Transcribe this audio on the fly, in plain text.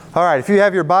All right, if you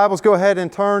have your Bibles, go ahead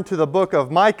and turn to the book of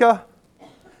Micah.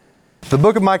 The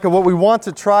book of Micah, what we want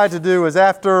to try to do is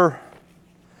after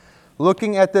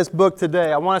looking at this book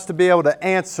today, I want us to be able to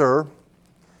answer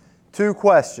two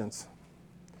questions.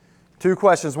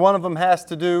 One of them has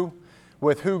to do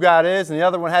with who God is, and the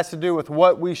other one has to do with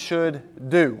what we should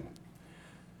do.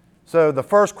 So the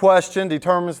first question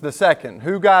determines the second.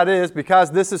 Who God is,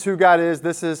 because this is who God is,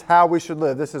 this is how we should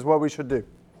live, this is what we should do.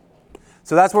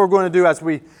 So that's what we're going to do as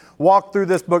we walk through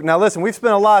this book. Now listen, we've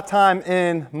spent a lot of time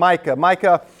in Micah.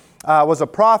 Micah was a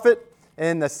prophet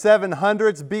in the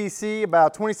 700s BC,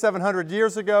 about 2,700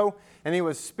 years ago, and he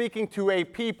was speaking to a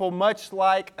people much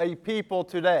like a people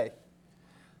today.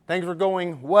 Things were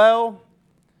going well,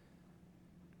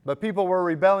 but people were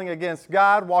rebelling against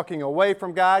God, walking away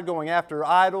from God, going after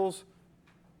idols,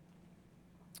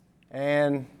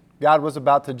 and God was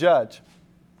about to judge.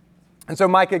 And so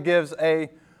Micah gives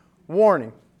a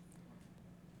warning.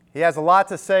 He has a lot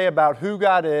to say about who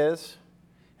God is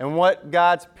and what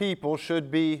God's people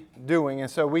should be doing. And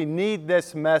so we need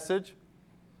this message.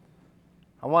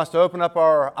 I want us to open up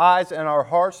our eyes and our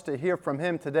hearts to hear from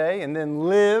Him today and then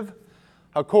live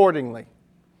accordingly.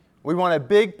 We want a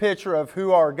big picture of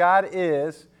who our God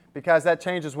is because that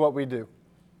changes what we do.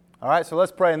 All right, so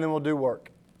let's pray and then we'll do work.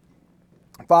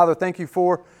 Father, thank you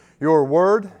for your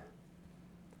word.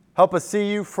 Help us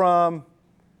see you from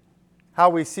how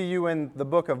we see you in the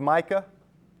book of Micah.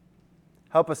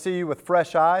 Help us see you with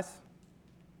fresh eyes,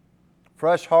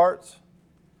 fresh hearts.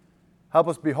 Help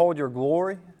us behold your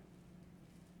glory.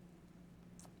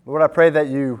 Lord, I pray that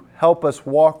you help us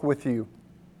walk with you.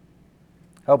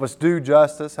 Help us do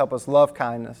justice. Help us love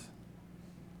kindness.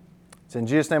 It's in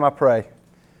Jesus' name I pray.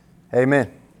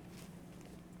 Amen.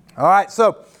 All right,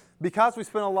 so because we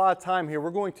spent a lot of time here,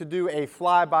 we're going to do a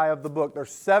flyby of the book.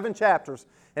 There's 7 chapters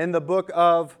in the book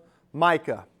of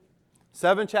Micah.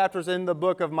 7 chapters in the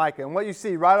book of Micah. And what you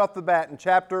see right off the bat in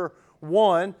chapter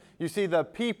 1, you see the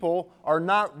people are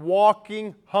not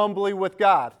walking humbly with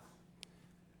God.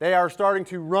 They are starting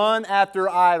to run after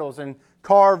idols and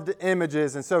carved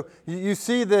images. And so you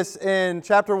see this in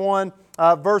chapter 1,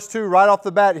 verse 2, right off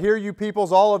the bat. Hear you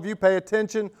peoples, all of you, pay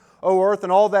attention, O earth,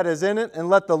 and all that is in it, and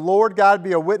let the Lord God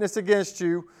be a witness against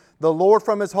you, the Lord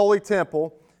from His holy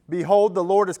temple. Behold, the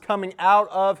Lord is coming out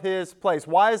of His place.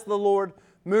 Why is the Lord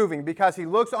moving? Because He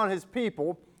looks on His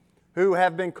people who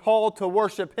have been called to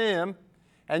worship Him,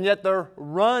 and yet they're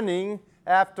running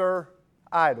after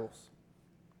idols.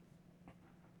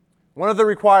 One of the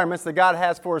requirements that God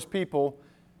has for His people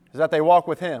is that they walk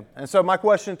with Him. And so my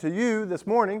question to you this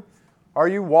morning, are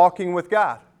you walking with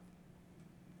God?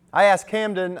 I asked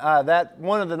Camden that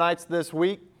one of the nights this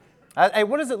week, hey,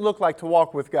 what does it look like to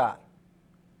walk with God?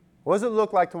 What does it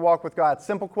look like to walk with God?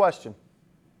 Simple question.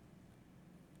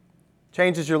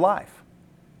 Changes your life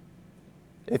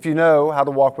if you know how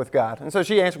to walk with God. And so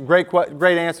she answered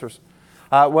great answers.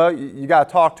 Well, you got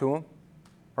to talk to Him.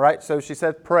 All right, so she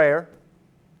said prayer.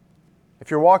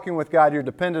 If you're walking with God, you're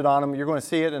dependent on Him. You're going to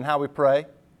see it in how we pray.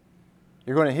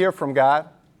 You're going to hear from God.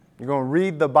 You're going to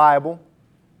read the Bible,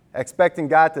 expecting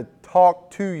God to talk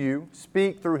to you,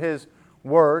 speak through His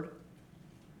Word.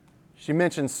 She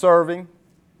mentioned serving.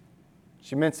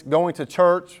 She meant going to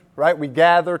church, right? We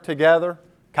gather together,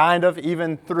 kind of,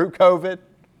 even through COVID.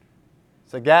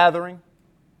 It's a gathering.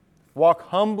 Walk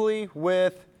humbly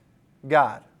with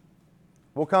God.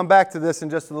 We'll come back to this in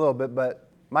just a little bit,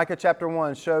 but Micah chapter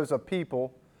 1 shows a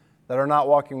people that are not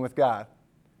walking with God.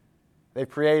 They've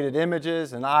created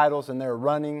images and idols, and they're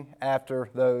running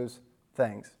after those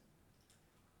things.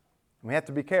 And we have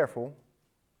to be careful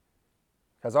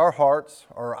because our hearts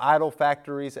are idol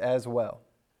factories as well.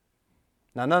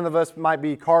 Now, none of us might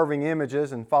be carving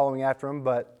images and following after them,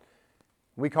 but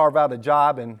we carve out a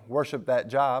job and worship that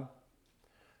job.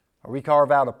 Or we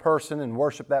carve out a person and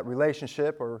worship that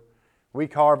relationship. Or we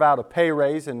carve out a pay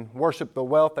raise and worship the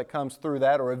wealth that comes through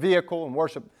that. Or a vehicle and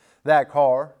worship that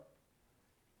car.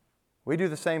 We do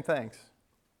the same things.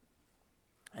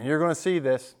 And you're going to see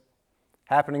this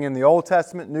happening in the Old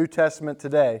Testament, New Testament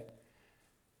today.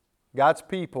 God's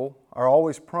people are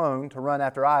always prone to run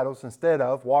after idols instead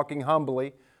of walking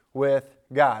humbly with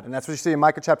God. And that's what you see in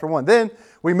Micah chapter 1. Then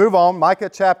we move on, Micah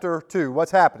chapter 2.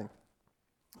 What's happening?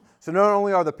 So not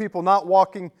only are the people not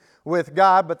walking with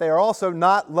God, but they are also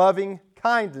not loving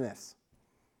kindness.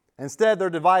 Instead, they're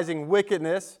devising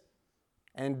wickedness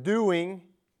and doing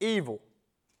evil.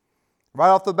 Right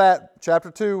off the bat, chapter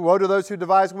 2, woe to those who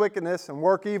devise wickedness and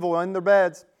work evil in their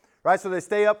beds. Right, so they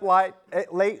stay up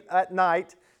late at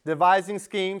night, devising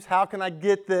schemes. How can I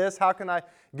get this? How can I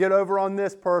get over on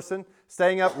this person?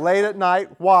 Staying up late at night.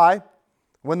 Why?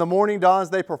 When the morning dawns,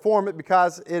 they perform it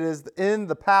because it is in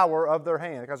the power of their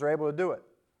hand, because they're able to do it.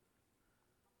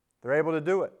 They're able to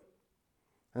do it.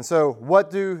 And so what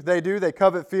do? They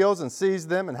covet fields and seize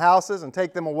them and houses and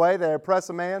take them away. They oppress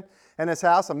a man and his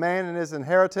house, a man and his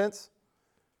inheritance.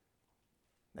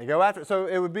 They go after it. So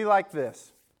it would be like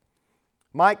this.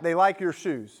 Mike, they like your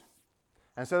shoes.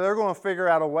 And so they're going to figure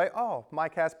out a way, oh,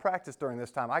 Mike has practice during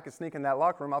this time. I can sneak in that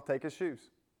locker room, I'll take his shoes.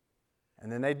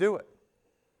 And then they do it.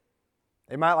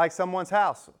 They might like someone's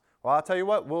house. Well, I'll tell you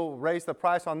what, we'll raise the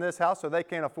price on this house so they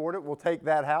can't afford it. We'll take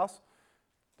that house,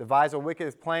 devise a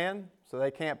wicked plan so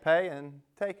they can't pay, and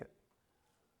take it.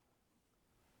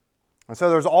 And so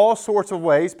there's all sorts of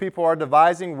ways people are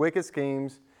devising wicked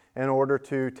schemes in order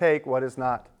to take what is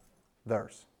not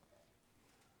theirs.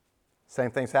 Same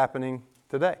thing's happening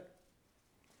today.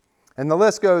 And the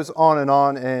list goes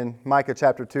on in Micah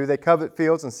chapter 2. They covet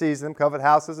fields and seize them, covet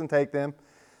houses and take them.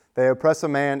 They oppress a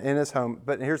man in his home.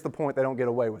 But here's the point, they don't get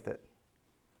away with it.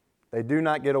 They do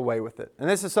not get away with it. And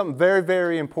this is something very,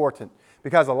 very important.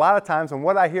 Because a lot of times, and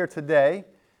what I hear today,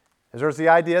 is there's the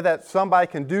idea that somebody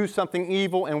can do something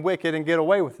evil and wicked and get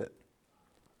away with it.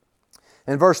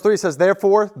 In verse 3 it says,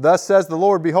 Therefore, thus says the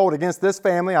Lord, Behold, against this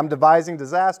family I'm devising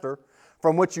disaster,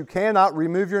 from which you cannot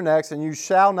remove your necks, and you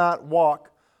shall not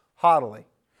walk haughtily.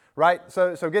 Right?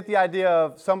 So get the idea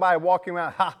of somebody walking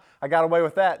around, I got away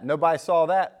with that. Nobody saw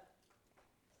that.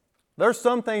 There's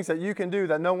some things that you can do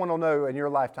that no one will know in your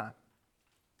lifetime.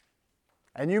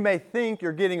 And you may think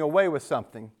you're getting away with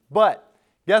something, but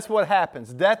guess what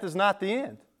happens? Death is not the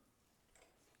end.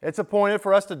 It's appointed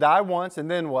for us to die once,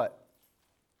 and then what?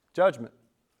 Judgment.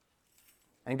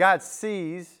 And God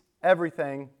sees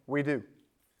everything we do.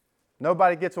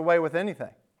 Nobody gets away with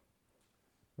anything.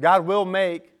 God will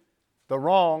make the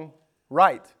wrong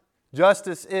right.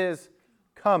 Justice is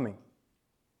coming.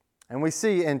 And we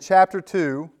see in chapter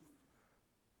 2,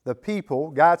 the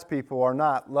people, God's people, are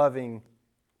not loving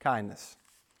kindness.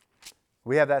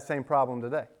 We have that same problem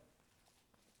today.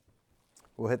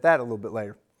 We'll hit that a little bit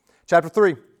later. Chapter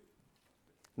 3.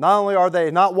 Not only are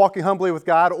they not walking humbly with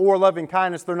God or loving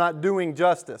kindness, they're not doing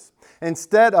justice.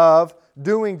 Instead of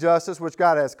doing justice, which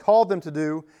God has called them to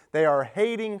do, they are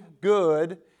hating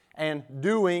good and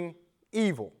doing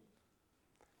evil.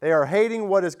 They are hating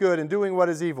what is good and doing what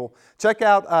is evil. Check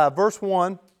out verse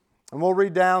 1, and we'll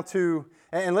read down to,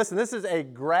 and listen, this is a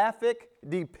graphic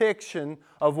depiction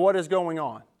of what is going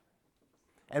on.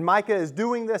 And Micah is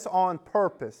doing this on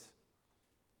purpose.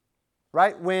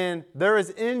 Right? When there is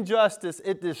injustice,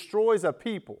 it destroys a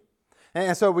people.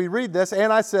 And so we read this,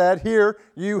 and I said, Hear,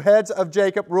 you heads of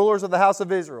Jacob, rulers of the house of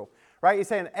Israel. Right? He's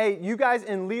saying, hey, you guys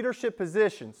in leadership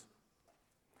positions,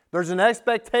 there's an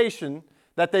expectation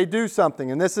that they do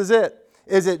something, and this is it.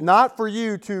 Is it not for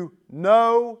you to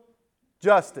know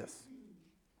justice?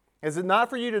 Is it not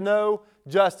for you to know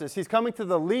justice? He's coming to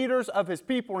the leaders of his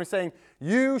people, and he's saying,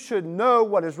 you should know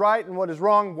what is right and what is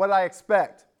wrong, what I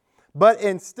expect. But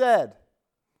instead,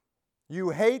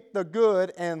 you hate the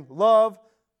good and love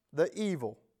the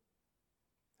evil.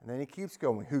 And then he keeps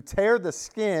going. Who tear the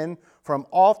skin from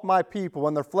off my people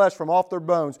and their flesh from off their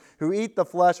bones. Who eat the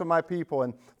flesh of my people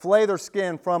and flay their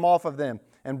skin from off of them.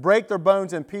 And break their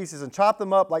bones in pieces and chop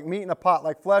them up like meat in a pot,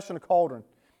 like flesh in a cauldron.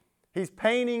 He's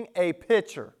painting a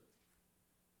picture.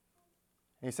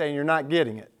 And he's saying you're not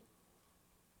getting it.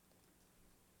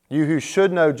 You who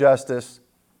should know justice,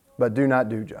 but do not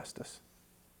do justice.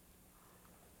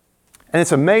 And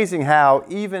it's amazing how,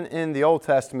 even in the Old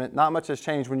Testament, not much has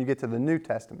changed when you get to the New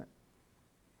Testament.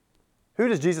 Who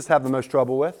does Jesus have the most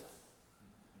trouble with?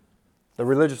 The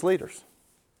religious leaders,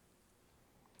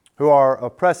 who are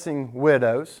oppressing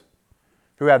widows,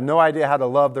 who have no idea how to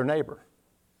love their neighbor.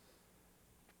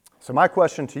 So my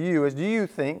question to you is, do you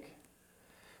think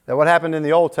that what happened in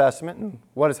the Old Testament and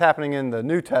what is happening in the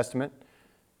New Testament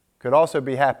could also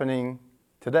be happening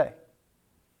today?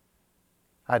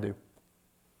 I do.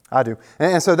 I do.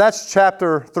 And so that's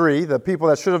chapter 3. The people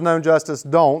that should have known justice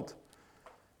don't.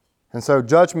 And so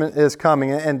judgment is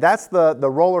coming. And that's the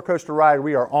roller coaster ride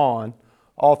we are on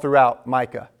all throughout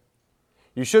Micah.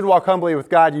 You should walk humbly with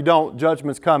God. You don't.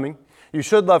 Judgment's coming. You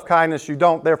should love kindness. You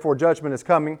don't. Therefore, judgment is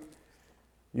coming.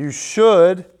 You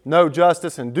should know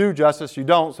justice and do justice. You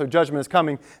don't. So judgment is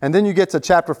coming. And then you get to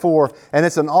chapter 4. And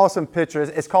it's an awesome picture.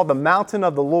 It's called the mountain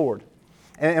of the Lord.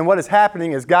 And what is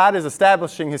happening is God is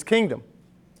establishing His kingdom.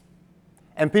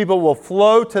 And people will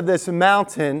flow to this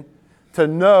mountain to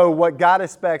know what God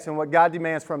expects and what God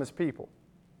demands from His people.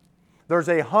 There's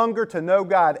a hunger to know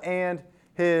God and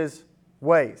His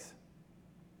ways.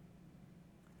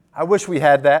 I wish we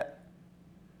had that.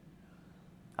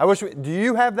 Do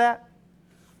you have that?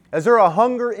 Is there a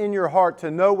hunger in your heart to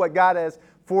know what God has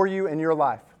for you in your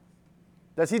life?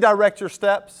 Does He direct your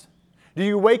steps? Do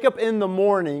you wake up in the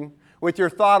morning with your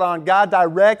thought on, God,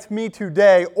 direct me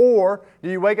today? Or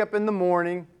do you wake up in the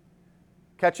morning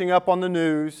catching up on the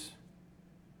news,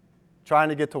 trying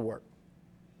to get to work,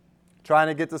 trying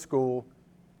to get to school?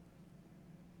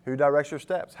 Who directs your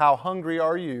steps? How hungry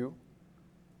are you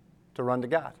to run to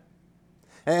God?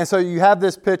 And so you have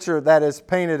this picture that is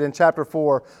painted in chapter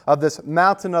 4 of this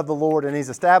mountain of the Lord, and He's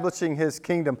establishing His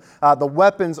kingdom. The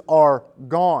weapons are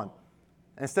gone.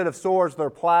 Instead of swords,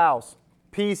 they're plows.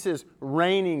 Peace is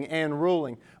reigning and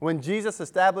ruling. When Jesus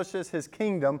establishes His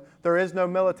kingdom, there is no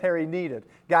military needed.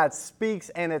 God speaks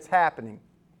and it's happening.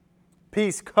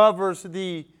 Peace covers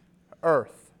the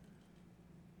earth.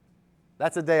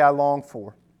 That's a day I long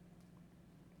for.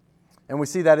 And we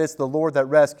see that it's the Lord that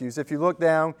rescues. If you look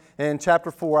down in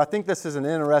chapter 4, I think this is an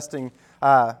interesting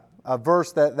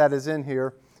verse that is in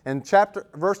here. In chapter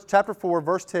 4,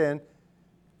 verse 10,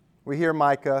 we hear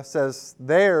Micah says,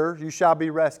 "There you shall be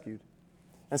rescued."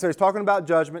 And so he's talking about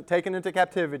judgment, taken into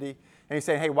captivity. And he's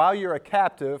saying, hey, while you're a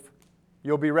captive,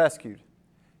 you'll be rescued.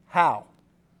 How?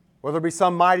 Will there be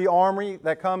some mighty army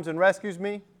that comes and rescues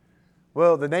me?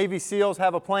 Will the Navy SEALs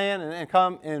have a plan and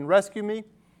come and rescue me?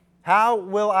 How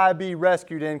will I be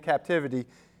rescued in captivity?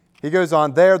 He goes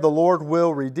on, there the Lord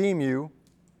will redeem you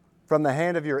from the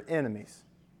hand of your enemies.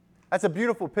 That's a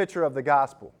beautiful picture of the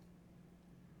gospel.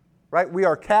 Right? We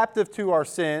are captive to our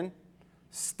sin,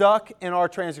 stuck in our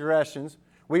transgressions.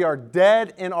 We are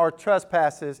dead in our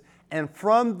trespasses. And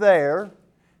from there,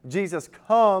 Jesus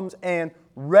comes and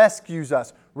rescues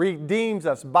us, redeems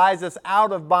us, buys us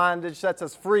out of bondage, sets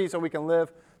us free so we can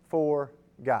live for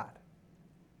God.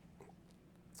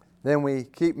 Then we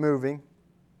keep moving.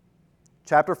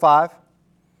 Chapter 5,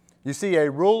 you see a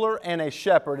ruler and a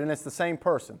shepherd, and it's the same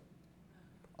person.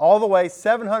 All the way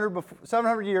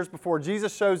 700 years before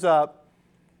Jesus shows up,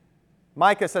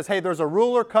 Micah says, hey, there's a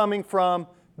ruler coming from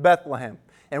Bethlehem.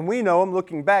 And we know him,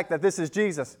 looking back, that this is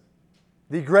Jesus,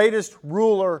 the greatest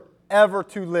ruler ever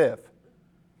to live.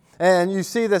 And you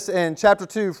see this in chapter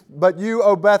 2, but you,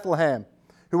 O Bethlehem,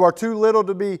 who are too little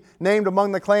to be named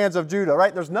among the clans of Judah,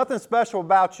 right? There's nothing special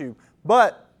about you,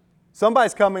 but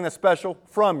somebody's coming that's special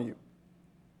from you.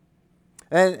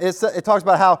 And it talks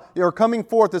about how your coming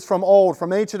forth is from old,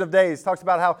 from ancient of days. It talks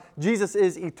about how Jesus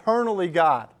is eternally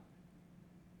God.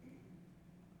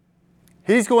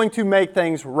 He's going to make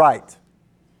things right.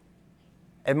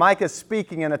 And Micah's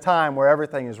speaking in a time where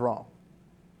everything is wrong.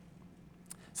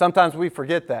 Sometimes we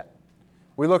forget that.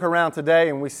 We look around today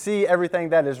and we see everything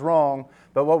that is wrong,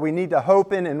 but what we need to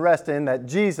hope in and rest in, that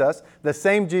Jesus, the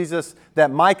same Jesus that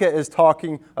Micah is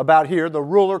talking about here, the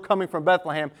ruler coming from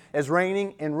Bethlehem, is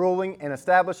reigning and ruling and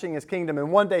establishing His kingdom,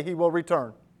 and one day He will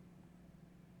return.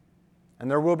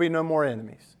 And there will be no more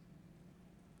enemies.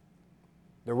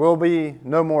 There will be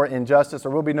no more injustice.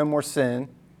 There will be no more sin.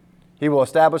 He will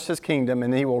establish His kingdom,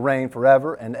 and He will reign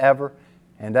forever and ever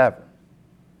and ever.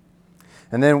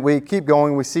 And then we keep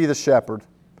going, we see the shepherd.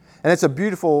 And it's a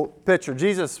beautiful picture.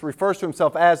 Jesus refers to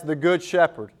Himself as the good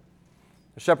shepherd.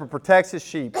 The shepherd protects his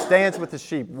sheep, stands with his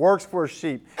sheep, works for his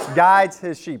sheep, guides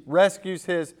his sheep, rescues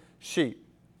his sheep.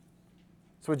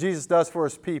 That's what Jesus does for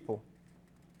His people.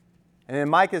 And in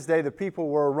Micah's day, the people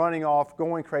were running off,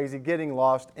 going crazy, getting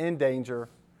lost, in danger.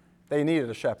 They needed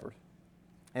a shepherd.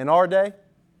 In our day,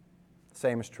 the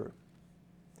same is true.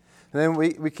 And then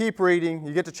we keep reading.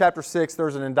 You get to chapter 6,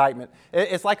 there's an indictment.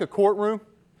 It's like a courtroom,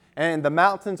 and the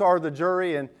mountains are the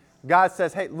jury, and God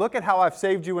says, hey, look at how I've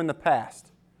saved you in the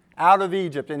past, out of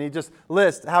Egypt. And He just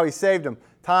lists how He saved them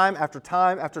time after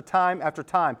time after time after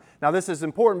time. Now this is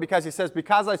important because He says,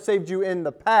 because I saved you in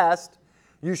the past,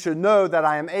 you should know that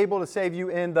I am able to save you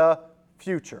in the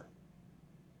future.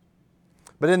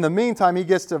 But in the meantime, he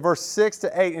gets to verse 6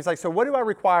 to 8, and he's like, so what do I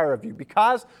require of you?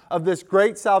 Because of this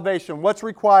great salvation, what's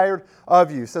required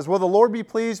of you? He says, will the Lord be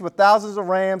pleased with thousands of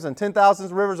rams and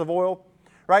 10,000 rivers of oil?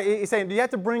 Right? He's saying, do you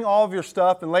have to bring all of your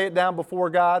stuff and lay it down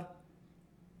before God?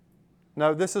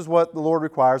 No, this is what the Lord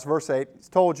requires. Verse 8, He's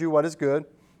told you what is good.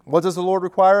 What does the Lord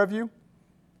require of you?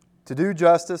 To do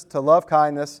justice, to love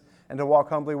kindness, and to walk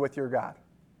humbly with your God.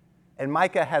 And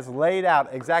Micah has laid out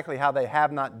exactly how they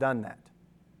have not done that.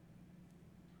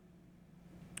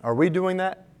 Are we doing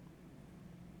that?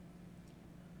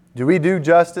 Do we do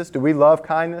justice? Do we love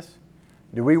kindness?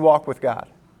 Do we walk with God?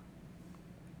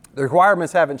 The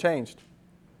requirements haven't changed.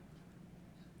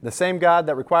 The same God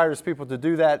that required His people to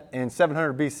do that in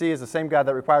 700 BC is the same God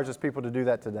that requires His people to do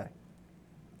that today.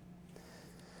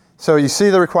 So you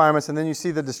see the requirements, and then you see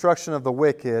the destruction of the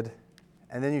wicked,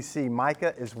 and then you see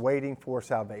Micah is waiting for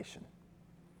salvation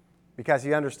because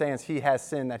he understands he has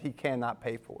sin that he cannot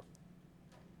pay for.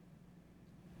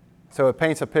 So it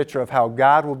paints a picture of how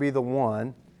God will be the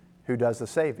one who does the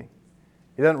saving.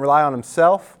 He doesn't rely on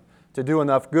himself to do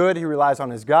enough good. He relies on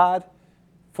his God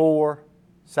for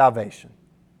salvation.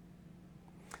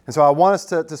 And so I want us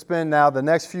to spend now the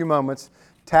next few moments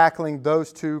tackling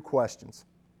those two questions.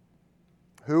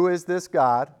 Who is this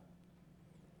God?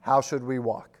 How should we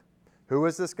walk? Who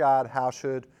is this God? How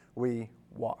should we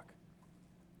walk?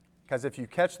 Because if you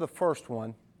catch the first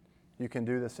one, you can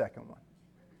do the second one.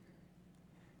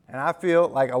 And I feel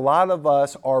like a lot of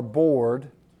us are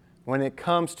bored when it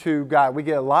comes to God. We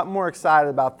get a lot more excited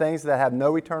about things that have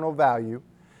no eternal value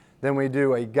than we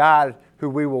do a God who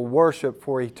we will worship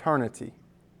for eternity.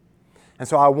 And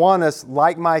so I want us,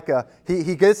 like Micah,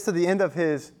 he gets to the end of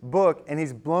his book and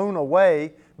he's blown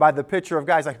away by the picture of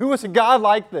God. He's like, who is a God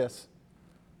like this?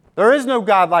 There is no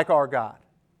God like our God.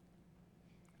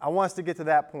 I want us to get to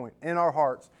that point in our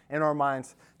hearts, in our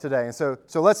minds today. And so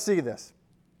let's see this.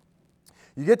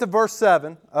 You get to verse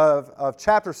 7 of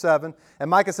chapter 7, and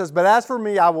Micah says, but as for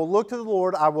me, I will look to the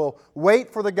Lord. I will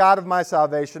wait for the God of my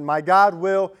salvation. My God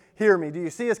will hear me. Do you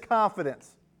see his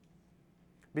confidence?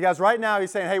 Because right now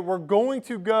he's saying, hey, we're going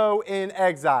to go in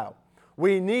exile.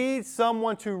 We need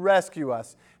someone to rescue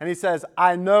us. And he says,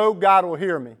 I know God will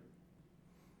hear me.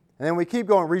 And then we keep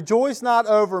going. Rejoice not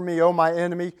over me, O my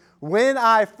enemy. When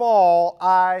I fall,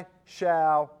 I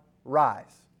shall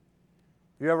rise.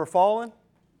 You ever fallen?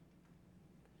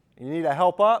 You need a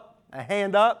help up, a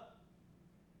hand up?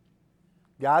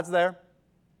 God's there.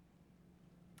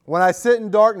 When I sit in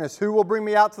darkness, who will bring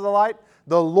me out to the light?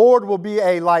 The Lord will be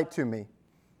a light to me.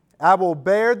 I will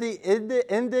bear the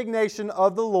indignation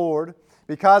of the Lord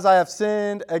because I have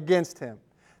sinned against Him.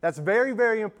 That's very,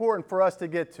 very important for us to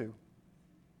get to.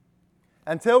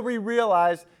 Until we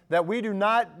realize that we do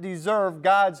not deserve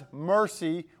God's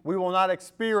mercy, we will not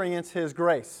experience His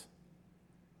grace.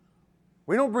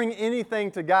 We don't bring anything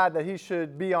to God that He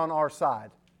should be on our side.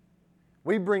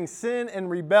 We bring sin and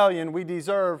rebellion. We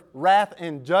deserve wrath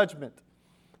and judgment.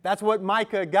 That's what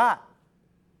Micah got.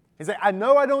 He's like, I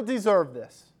know I don't deserve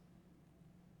this.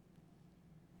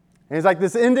 And he's like,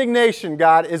 this indignation,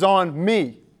 God, is on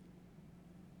me.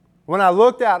 When I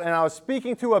looked out and I was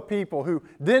speaking to a people who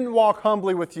didn't walk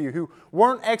humbly with you, who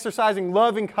weren't exercising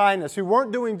loving kindness, who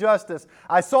weren't doing justice,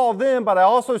 I saw them, but I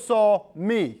also saw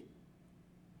me.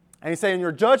 And he's saying,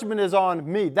 your judgment is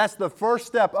on me. That's the first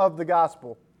step of the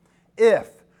gospel. If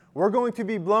we're going to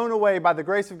be blown away by the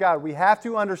grace of God, we have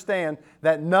to understand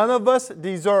that none of us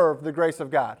deserve the grace of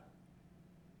God.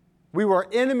 We were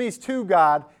enemies to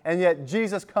God, and yet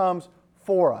Jesus comes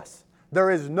for us. There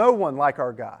is no one like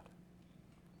our God.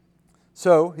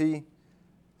 So he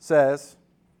says,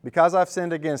 because I've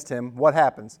sinned against Him, what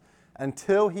happens?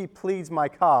 Until He pleads my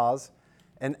cause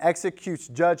and executes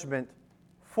judgment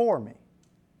for me.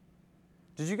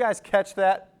 Did you guys catch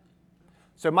that?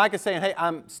 So Micah's saying, hey,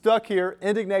 I'm stuck here,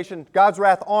 indignation, God's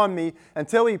wrath on me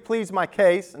until He pleads my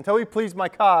case, until He pleads my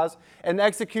cause, and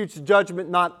executes judgment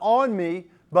not on me,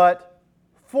 but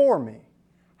for me.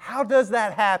 How does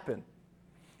that happen?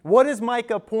 What is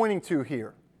Micah pointing to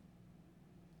here?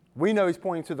 We know he's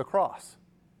pointing to the cross.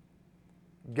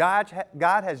 God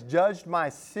has judged my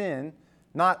sin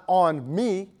not on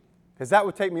me, because that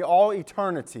would take me all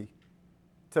eternity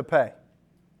to pay.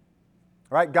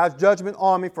 Right? God's judgment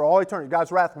on me for all eternity.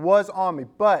 God's wrath was on me.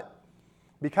 But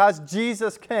because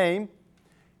Jesus came,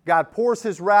 God pours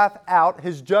His wrath out,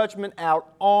 His judgment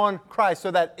out on Christ,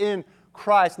 so that in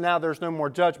Christ now there's no more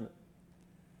judgment.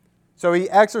 So He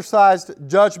exercised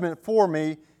judgment for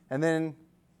me, and then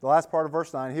the last part of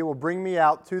verse 9, He will bring me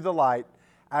out to the light.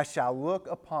 I shall look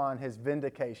upon His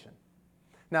vindication.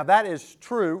 Now that is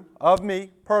true of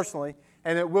me personally,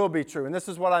 and it will be true. And this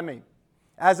is what I mean.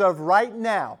 As of right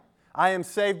now, I am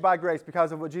saved by grace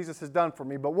because of what Jesus has done for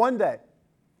me. But one day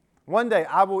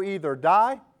I will either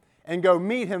die and go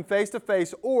meet Him face to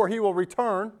face, or He will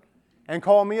return and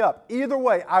call me up. Either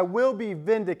way, I will be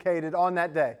vindicated on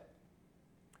that day.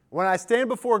 When I stand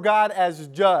before God as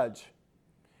judge,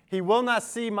 He will not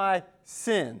see my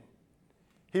sin.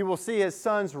 He will see His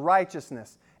Son's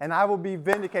righteousness, and I will be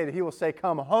vindicated. He will say,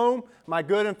 come home, my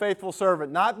good and faithful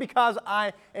servant. Not because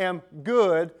I am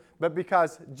good, but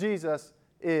because Jesus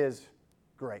is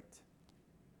great.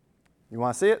 You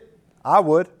want to see it? I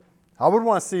would. I would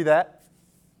want to see that.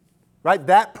 Right?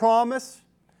 That promise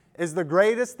is the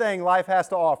greatest thing life has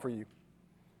to offer you.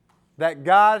 That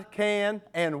God can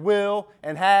and will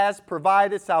and has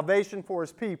provided salvation for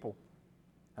His people.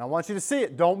 And I want you to see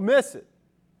it. Don't miss it.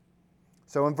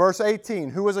 So in verse 18,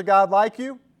 who is a God like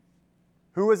you?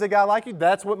 Who is a God like you?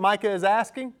 That's what Micah is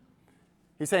asking.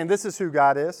 He's saying this is who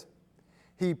God is.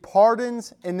 He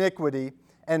pardons iniquity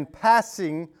and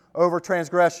passing over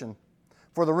transgression.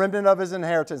 for the remnant of his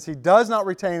inheritance. He does not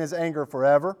retain his anger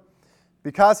forever.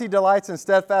 Because he delights in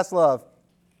steadfast love,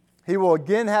 he will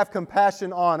again have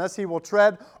compassion on us. He will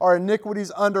tread our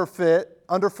iniquities underfoot.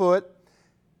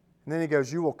 And then he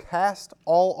goes, you will cast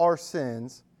all our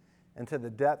sins into the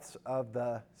depths of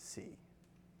the sea.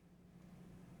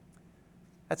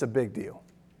 That's a big deal.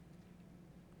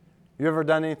 You ever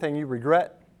done anything you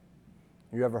regret?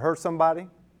 You ever hurt somebody?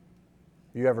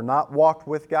 You ever not walked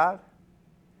with God?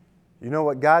 You know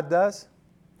what God does?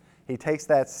 He takes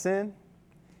that sin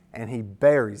and He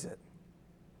buries it.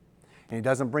 And He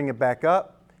doesn't bring it back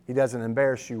up. He doesn't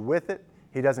embarrass you with it.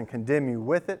 He doesn't condemn you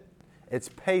with it. It's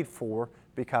paid for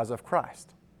because of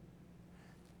Christ.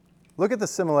 Look at the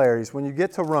similarities. When you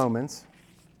get to Romans,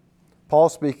 Paul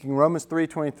speaking, Romans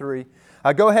 3:23.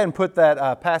 Go ahead and put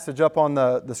that passage up on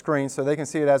the screen so they can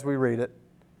see it as we read it.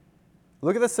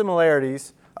 Look at the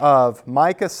similarities of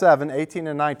Micah 7:18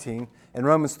 and 19 and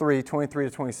Romans 3:23 to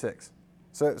 26.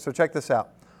 So check this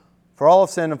out. For all have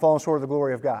sinned and fallen short of the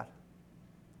glory of God.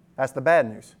 That's the bad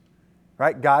news,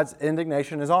 right? God's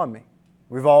indignation is on me.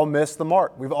 We've all missed the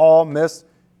mark. We've all missed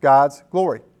God's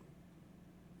glory.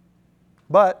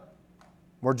 But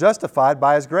we're justified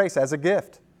by His grace as a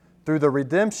gift through the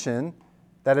redemption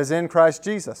that is in Christ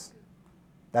Jesus.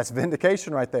 That's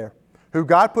vindication right there. Who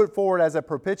God put forward as a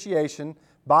propitiation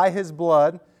by His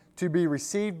blood to be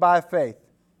received by faith.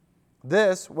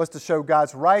 This was to show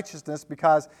God's righteousness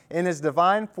because in His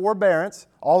divine forbearance,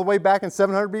 all the way back in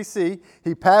 700 BC,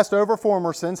 He passed over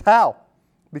former sins. How?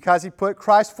 Because He put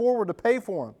Christ forward to pay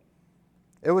for them.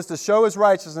 It was to show His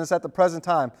righteousness at the present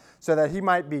time so that He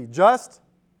might be just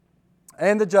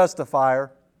and the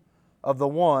justifier of the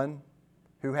one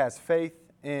who has faith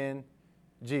in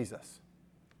Jesus.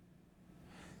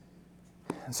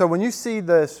 And so when you see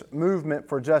this movement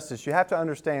for justice, you have to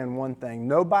understand one thing.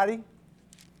 Nobody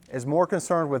is more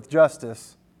concerned with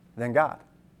justice than God.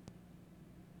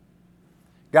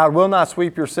 God will not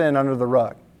sweep your sin under the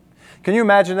rug. Can you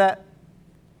imagine that?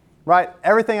 Right?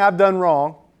 Everything I've done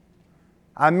wrong,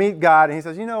 I meet God and He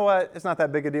says, you know what? It's not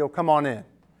that big a deal. Come on in.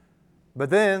 But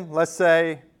then, let's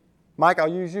say, Mike,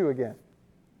 I'll use you again.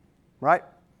 Right?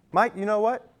 Mike, you know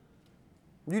what?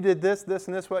 You did this, this,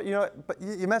 and this. What? You know what? But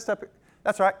you messed up.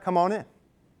 That's all right. Come on in.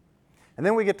 And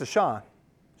then we get to Sean.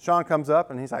 Sean comes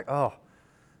up and he's like, oh,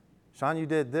 Sean, you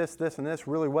did this, this, and this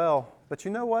really well. But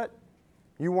you know what?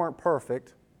 You weren't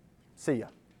perfect. See ya.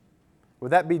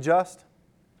 Would that be just?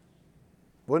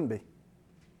 Wouldn't be.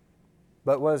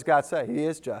 But what does God say? He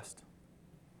is just.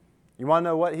 You want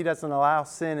to know what? He doesn't allow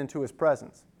sin into His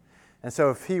presence. And so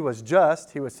if He was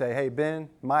just, He would say, hey, Ben,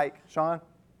 Mike, Sean,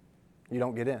 you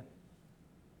don't get in.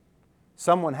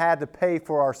 Someone had to pay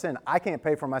for our sin. I can't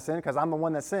pay for my sin because I'm the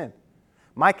one that sinned.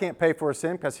 Mike can't pay for his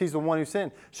sin because he's the one who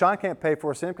sinned. Sean can't pay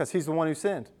for his sin because he's the one who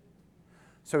sinned.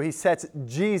 So He sets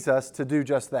Jesus to do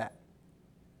just that.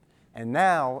 And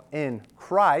now in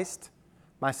Christ,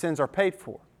 my sins are paid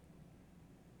for.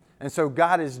 And so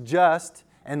God is just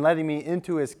and letting me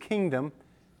into His kingdom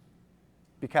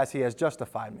because He has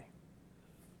justified me.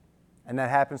 And that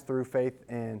happens through faith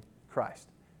in Christ.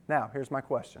 Now, here's my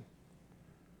question.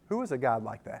 Who is a God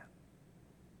like that?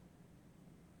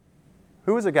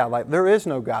 Who is a God like that? There is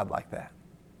no God like that.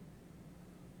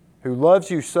 Who loves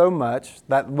you so much,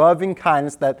 that loving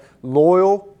kindness, that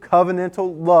loyal,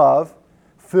 covenantal love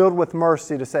filled with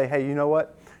mercy to say, hey, you know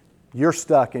what? You're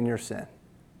stuck in your sin,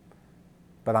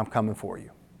 but I'm coming for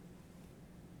you.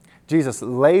 Jesus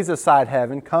lays aside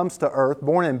heaven, comes to earth,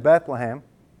 born in Bethlehem,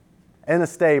 in a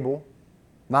stable,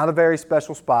 not a very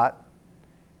special spot.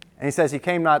 And He says He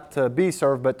came not to be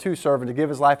served, but to serve and to give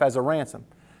His life as a ransom.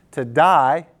 To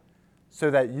die so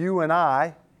that you and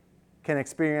I can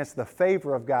experience the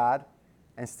favor of God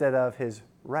instead of His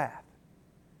wrath.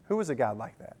 Who is a God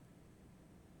like that?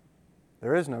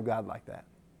 There is no God like that.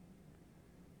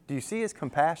 Do you see His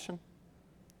compassion?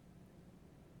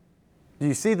 Do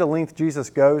you see the length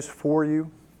Jesus goes for you?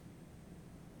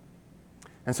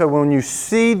 And so when you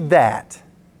see that,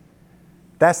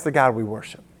 that's the God we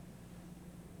worship.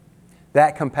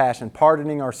 That compassion,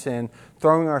 pardoning our sin,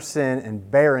 throwing our sin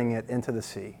and bearing it into the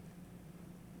sea.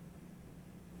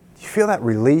 Do you feel that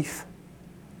relief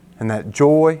and that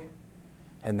joy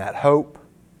and that hope,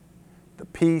 the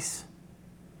peace?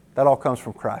 That all comes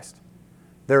from Christ.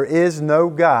 There is no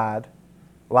God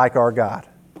like our God.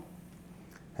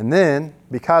 And then,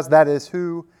 because that is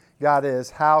who God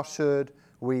is, how should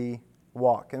we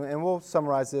walk? And we'll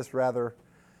summarize this rather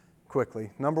quickly.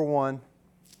 Number one,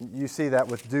 you see that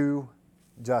with due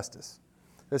justice.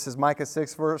 This is Micah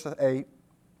 6, verse 8.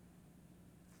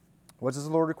 What does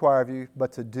the Lord require of you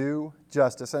but to do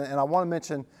justice? And I want to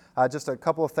mention just a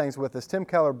couple of things with this. Tim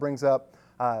Keller brings up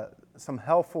some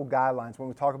helpful guidelines when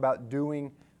we talk about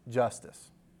doing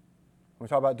justice. When we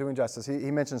talk about doing justice,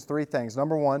 he mentions three things.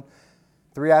 Number one,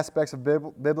 three aspects of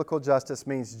biblical justice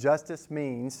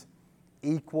means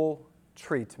equal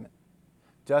treatment.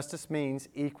 Justice means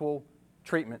equal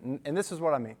treatment. And this is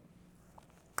what I mean.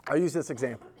 I'll use this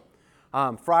example.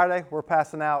 Friday, we're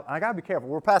passing out, I got to be careful,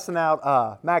 we're passing out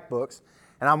MacBooks,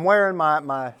 and I'm wearing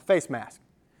my face mask,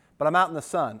 but I'm out in the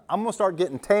sun. I'm going to start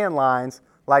getting tan lines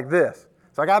like this.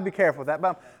 So I got to be careful with that.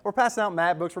 But we're passing out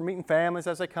MacBooks, we're meeting families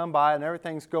as they come by, and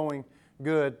everything's going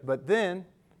good. But then,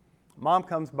 Mom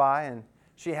comes by, and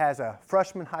she has a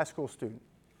freshman high school student.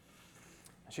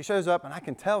 She shows up, and I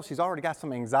can tell she's already got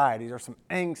some anxieties or some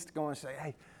angst going. She says,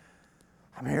 hey,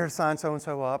 I'm here to sign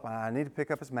so-and-so up. I need to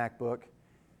pick up his MacBook.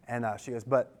 And she goes,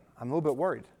 but I'm a little bit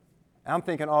worried. And I'm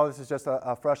thinking, oh, this is just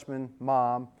a freshman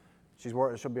mom. She's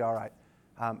worried, she'll be all right.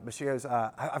 But she goes,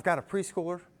 I've got a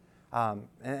preschooler, and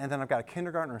then I've got a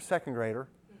kindergartner and a second grader,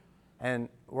 and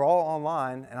we're all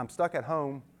online, and I'm stuck at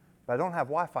home, but I don't have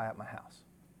Wi-Fi at my house.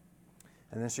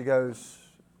 And then she goes,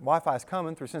 Wi-Fi is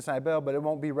coming through Cincinnati Bell, but it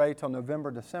won't be ready till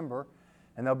November, December,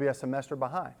 and they'll be a semester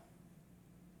behind.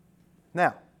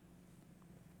 Now,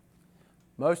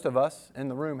 most of us in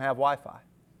the room have Wi-Fi,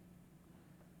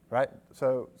 right?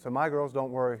 So my girls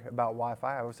don't worry about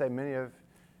Wi-Fi. I would say many of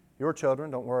your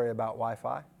children don't worry about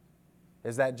Wi-Fi.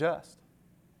 Is that just?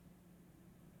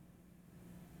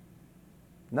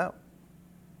 No.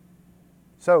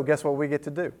 So guess what we get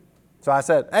to do? So I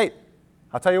said, hey,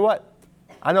 I'll tell you what.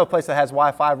 I know a place that has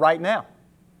Wi-Fi right now.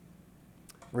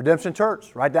 Redemption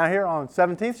Church, right down here on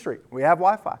 17th Street. We have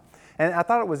Wi-Fi. And I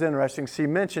thought it was interesting. She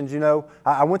mentioned,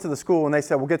 I went to the school and they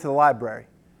said, we'll get to the library.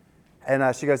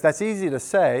 And she goes, that's easy to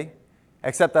say,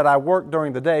 except that I work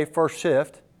during the day, first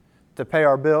shift, to pay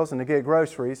our bills and to get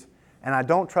groceries. And I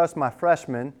don't trust my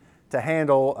freshmen to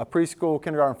handle a preschool,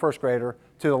 kindergarten, first grader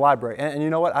to the library. And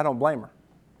you know what? I don't blame her.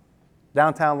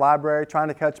 Downtown library, trying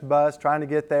to catch a bus, trying to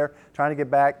get there, trying to get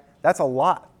back. That's a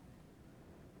lot.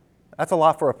 That's a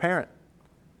lot for a parent.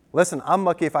 Listen, I'm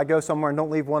lucky if I go somewhere and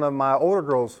don't leave one of my older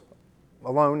girls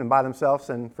alone and by themselves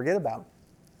and forget about them.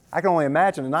 I can only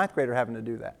imagine a ninth grader having to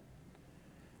do that.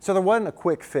 So there wasn't a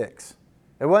quick fix.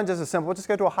 It wasn't just a simple, just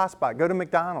go to a hotspot, go to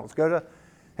McDonald's,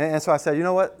 and so I said, you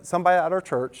know what? Somebody at our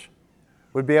church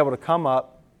would be able to come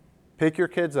up, pick your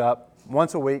kids up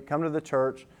once a week, come to the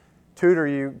church, tutor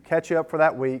you, catch you up for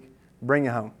that week, bring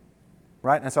you home.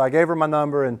 Right? And so I gave her my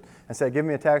number and said, give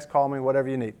me a text, call me, whatever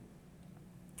you need.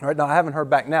 All right, now I haven't heard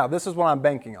back now. This is what I'm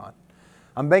banking on.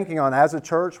 I'm banking on, as a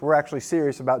church, we're actually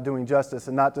serious about doing justice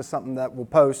and not just something that we'll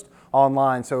post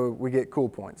online so we get cool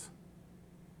points.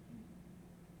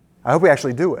 I hope we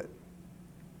actually do it.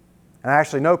 And I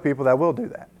actually know people that will do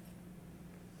that.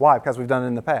 Why? Because we've done it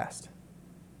in the past.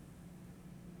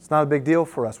 It's not a big deal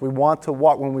for us. We want to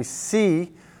walk when we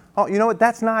see, oh, you know what?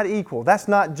 That's not equal. That's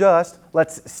not just.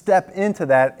 Let's step into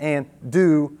that and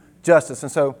do justice.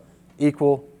 And so,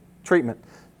 equal treatment.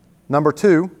 Number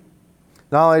two,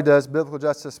 not only does biblical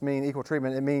justice mean equal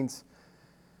treatment, it means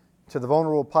to the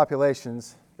vulnerable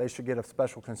populations, they should get a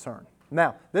special concern.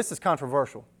 Now, this is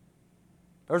controversial.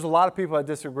 There's a lot of people that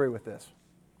disagree with this.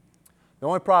 The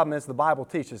only problem is the Bible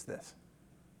teaches this.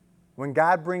 When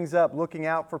God brings up looking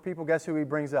out for people, guess who He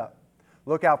brings up?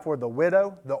 Look out for the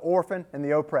widow, the orphan, and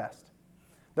the oppressed.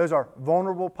 Those are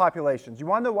vulnerable populations. You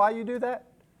want to know why you do that?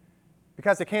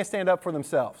 Because they can't stand up for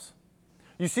themselves.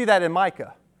 You see that in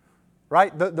Micah,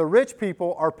 right? The rich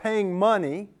people are paying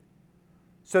money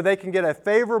so they can get a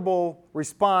favorable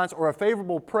response or a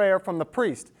favorable prayer from the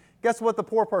priest. Guess what the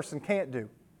poor person can't do?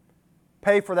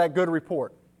 Pay for that good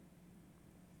report.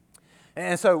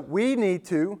 And so we need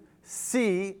to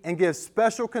see and give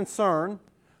special concern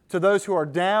to those who are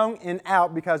down and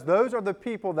out, because those are the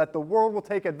people that the world will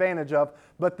take advantage of,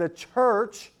 but the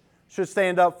church should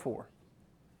stand up for.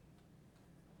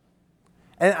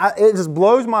 And it just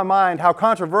blows my mind how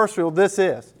controversial this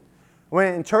is.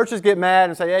 When churches get mad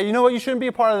and say, hey, you know what, you shouldn't be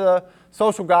a part of the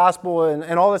social gospel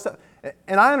and all this stuff.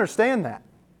 And I understand that.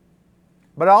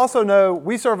 But I also know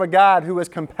we serve a God who is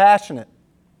compassionate.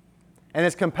 And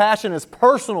His compassion is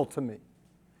personal to me.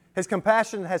 His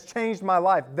compassion has changed my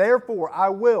life. Therefore, I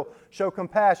will show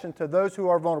compassion to those who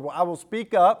are vulnerable. I will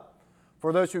speak up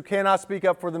for those who cannot speak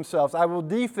up for themselves. I will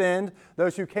defend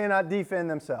those who cannot defend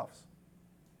themselves.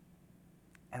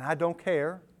 And I don't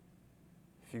care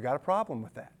if you got a problem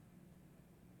with that,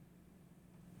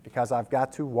 because I've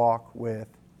got to walk with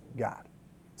God.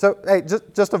 So, hey,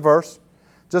 just a verse.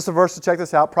 Just a verse to check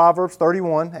this out. Proverbs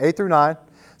 31, 8 through 9. It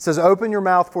says, open your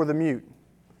mouth for the mute.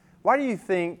 Why do you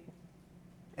think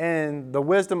in the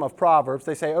wisdom of Proverbs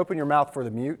they say open your mouth for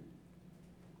the mute?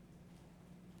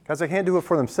 because they can't do it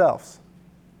for themselves.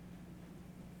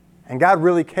 And God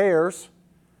really cares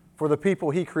for the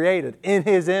people He created in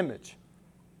His image.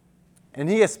 And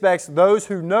He expects those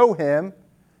who know Him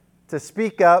to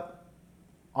speak up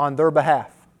on their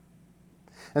behalf.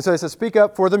 And so He says, speak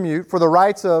up for the mute, for the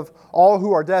rights of all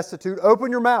who are destitute. Open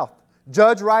your mouth.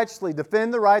 Judge righteously.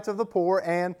 Defend the rights of the poor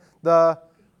and the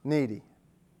needy.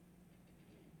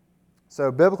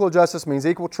 So biblical justice means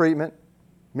equal treatment,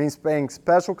 means paying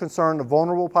special concern to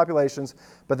vulnerable populations,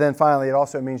 but then finally it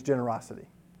also means generosity.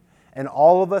 And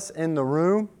all of us in the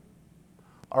room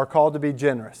are called to be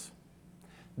generous.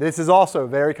 This is also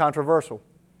very controversial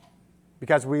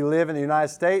because we live in the United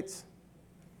States.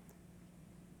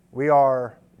 We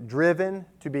are driven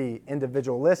to be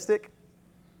individualistic.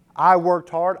 I worked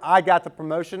hard. I got the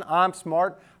promotion. I'm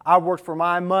smart. I worked for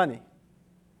my money.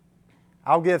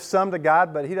 I'll give some to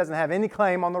God, but He doesn't have any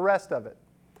claim on the rest of it.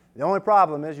 The only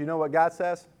problem is, you know what God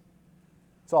says?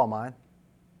 It's all mine.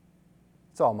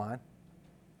 It's all mine.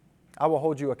 I will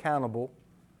hold you accountable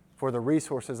for the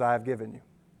resources I have given you.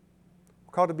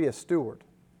 We're called to be a steward.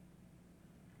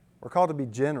 We're called to be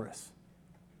generous.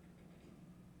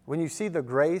 When you see the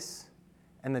grace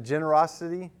and the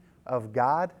generosity of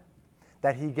God,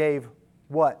 that He gave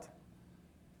what?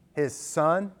 His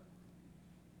Son,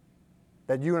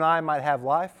 that you and I might have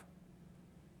life,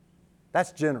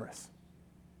 that's generous.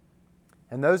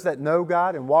 And those that know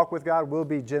God and walk with God will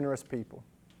be generous people.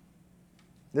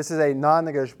 This is a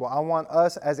non-negotiable. I want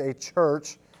us as a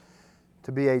church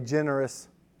to be a generous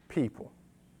people.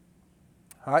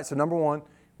 All right, so number one,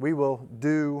 we will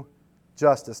do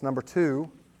justice. Number two,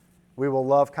 we will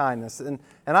love kindness. And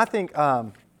I think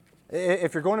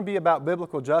if you're going to be about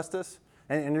biblical justice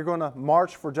and you're going to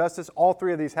march for justice, all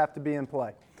three of these have to be in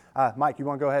play. Mike, you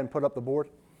want to go ahead and put up the board?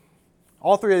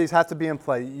 All three of these have to be in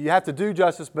play. You have to do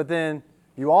justice, but then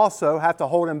you also have to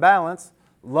hold in balance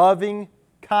loving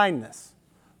kindness.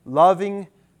 Loving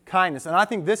kindness. And I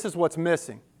think this is what's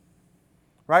missing.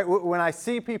 Right? When I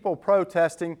see people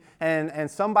protesting and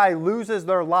somebody loses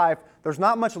their life, there's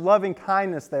not much loving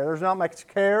kindness there. There's not much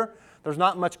care. There's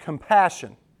not much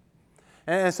compassion.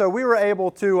 And so we were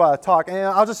able to talk. And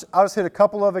I'll just hit a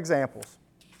couple of examples.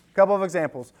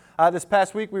 This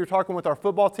past week we were talking with our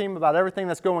football team about everything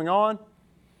that's going on.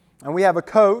 And we have a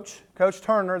coach, Coach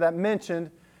Turner, that mentioned,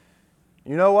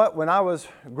 you know what, when I was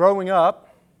growing up,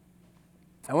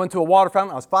 I went to a water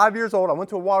fountain. I was 5 years old. I went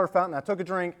to a water fountain. I took a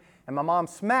drink, and my mom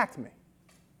smacked me.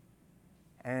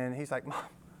 And he's like, Mom,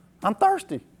 I'm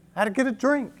thirsty. I had to get a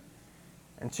drink.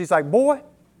 And she's like, boy,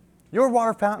 your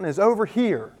water fountain is over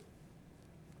here.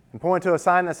 And pointed to a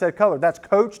sign that said colored. That's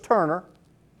Coach Turner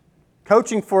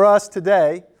coaching for us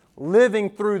today, living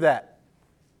through that.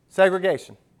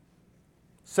 Segregation.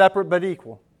 Separate but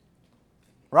equal.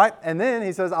 Right? And then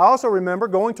he says, I also remember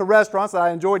going to restaurants that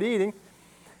I enjoyed eating,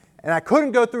 and I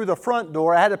couldn't go through the front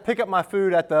door. I had to pick up my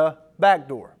food at the back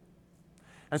door.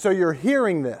 And so you're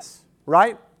hearing this,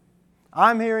 right?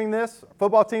 I'm hearing this. Our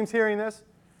football team's hearing this.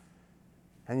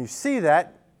 And you see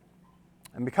that.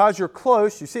 And because you're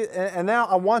close, you see it. And now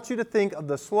I want you to think of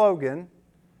the slogan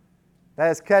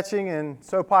that is catching and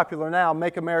so popular now,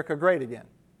 Make America Great Again.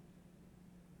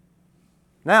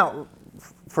 Now,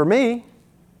 for me,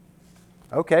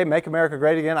 okay, Make America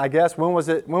Great Again, I guess. When was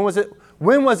it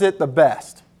the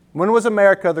best? When was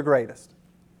America the greatest?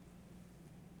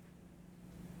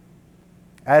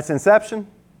 At its inception?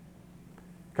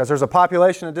 Because there's a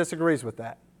population that disagrees with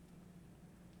that.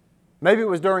 Maybe it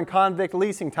was during convict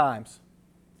leasing times,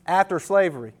 after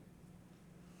slavery,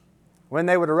 when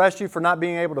they would arrest you for not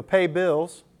being able to pay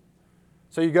bills.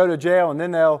 So you go to jail and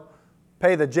then they'll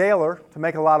pay the jailer to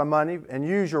make a lot of money and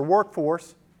use your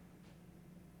workforce.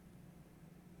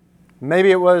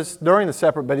 Maybe it was during the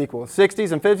separate but equal.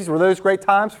 60s and 50s, were those great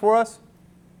times for us?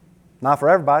 Not for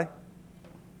everybody.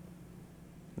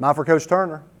 Not for Coach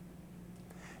Turner.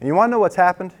 And you want to know what's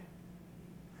happened?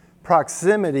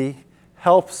 Proximity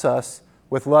helps us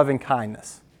with loving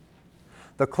kindness.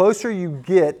 The closer you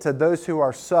get to those who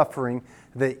are suffering,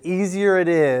 the easier it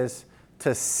is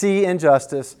to see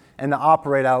injustice and to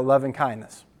operate out of loving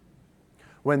kindness.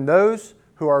 When those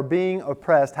who are being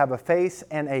oppressed have a face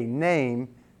and a name,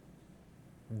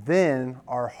 then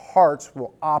our hearts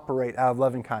will operate out of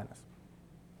loving kindness.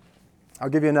 I'll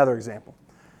give you another example.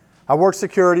 I worked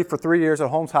security for 3 years at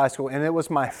Holmes High School, and it was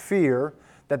my fear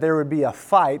that there would be a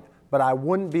fight, but I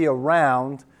wouldn't be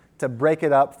around to break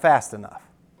it up fast enough.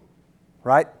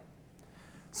 Right?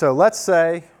 So let's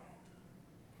say,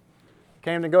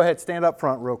 Camden, go ahead, stand up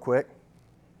front real quick.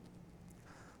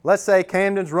 Let's say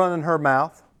Camden's running her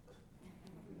mouth,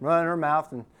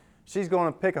 and she's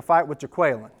going to pick a fight with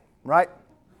Jaqueline, right?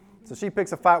 So she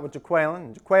picks a fight with Jaqueline,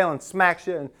 and Jaqueline smacks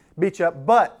you and beats you up.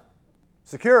 But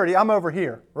security, I'm over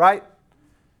here, right?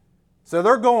 So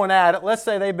they're going at it. Let's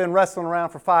say they've been wrestling around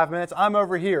for 5 minutes. I'm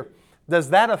over here. Does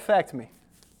that affect me?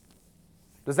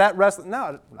 Does that wrestle?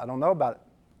 No, I don't know about it.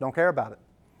 Don't care about it.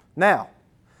 Now,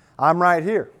 I'm right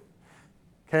here.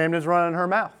 Camden's running her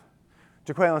mouth.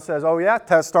 Jaqueline says, oh yeah,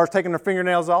 starts taking her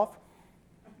fingernails off,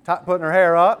 putting her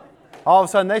hair up. All of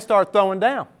a sudden, they start throwing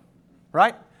down,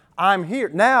 right? I'm here.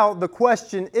 Now, the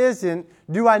question isn't,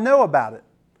 do I know about it?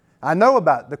 I know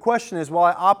about it. The question is, will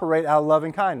I operate out of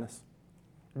loving kindness?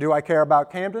 Do I care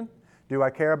about Camden? Do I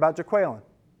care about Jaqueline?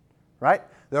 Right?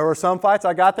 There were some fights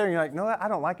I got there, and you're like, no, I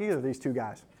don't like either of these two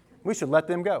guys. We should let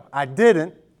them go. I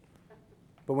didn't.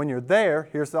 But when you're there,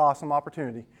 here's the awesome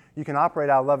opportunity. You can operate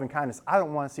out of loving kindness. I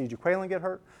don't want to see Jaqueline get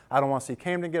hurt. I don't want to see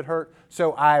Camden get hurt.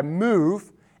 So I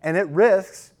move, and it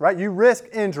risks, right? You risk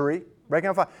injury, breaking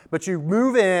up a fight. But you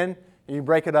move in, and you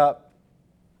break it up,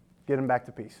 get them back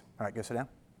to peace. All right, go sit down.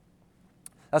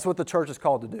 That's what the church is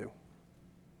called to do.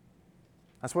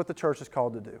 That's what the church is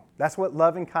called to do. That's what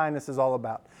loving kindness is all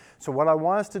about. So what I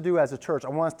want us to do as a church, I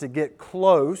want us to get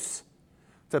close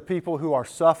to people who are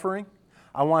suffering.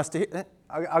 I want us to,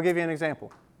 I'll give you an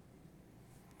example.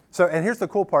 So, and here's the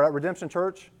cool part. At Redemption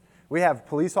Church, we have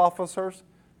police officers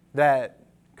that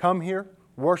come here,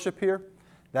 worship here,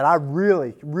 that I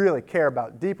really, really care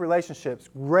about. Deep relationships,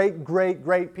 great, great,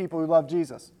 great people who love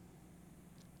Jesus.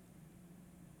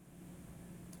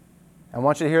 I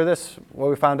want you to hear this, what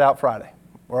we found out Friday.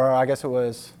 Or I guess it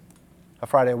was a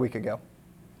Friday a week ago.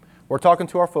 We're talking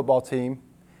to our football team,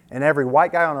 and every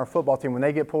white guy on our football team, when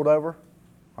they get pulled over,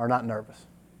 are not nervous.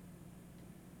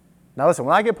 Now listen,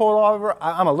 when I get pulled over,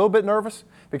 I'm a little bit nervous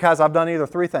because I've done either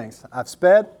three things. I've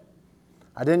sped,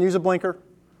 I didn't use a blinker,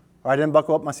 or I didn't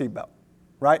buckle up my seatbelt,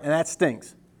 right? And that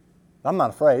stings. I'm not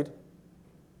afraid.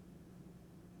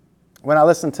 When I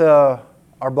listen to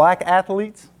our black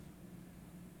athletes,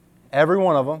 every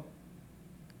one of them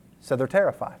said they're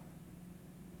terrified.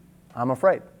 I'm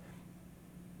afraid.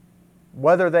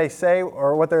 Whether they say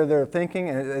or what they're thinking,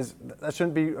 that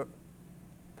shouldn't be,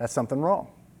 that's something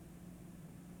wrong.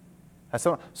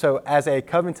 So as a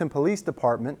Covington Police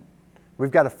Department,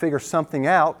 we've got to figure something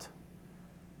out,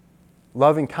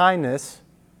 loving kindness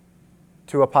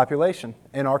to a population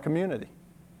in our community.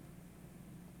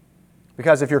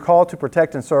 Because if you're called to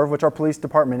protect and serve, which our police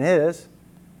department is,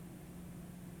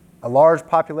 a large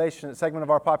population, segment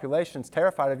of our population is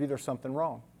terrified of you, there's something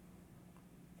wrong.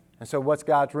 And so what's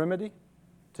God's remedy?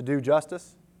 To do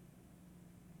justice,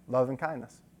 love and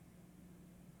kindness.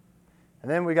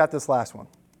 And then we got this last one.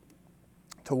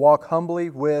 To walk humbly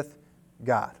with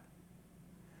God.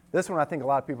 This one I think a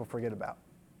lot of people forget about.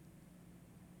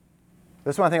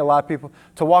 This one I think a lot of people,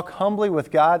 to walk humbly with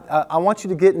God, I want you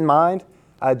to get in mind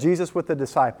Jesus with the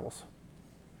disciples.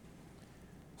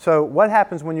 So what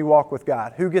happens when you walk with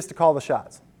God? Who gets to call the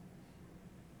shots?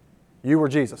 You or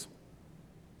Jesus?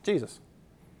 Jesus,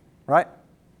 right?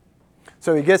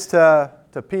 So he gets to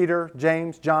Peter,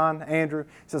 James, John, Andrew.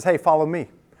 He says, hey, follow me.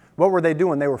 What were they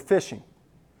doing? They were fishing.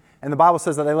 And the Bible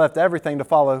says that they left everything to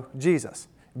follow Jesus.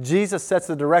 Jesus sets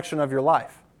the direction of your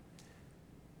life.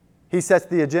 He sets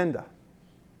the agenda.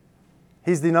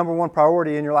 He's the number one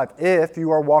priority in your life if you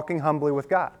are walking humbly with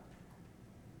God.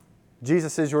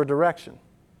 Jesus is your direction.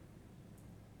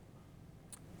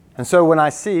 And so when I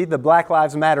see the Black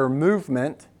Lives Matter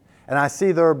movement and I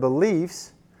see their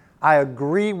beliefs, I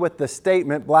agree with the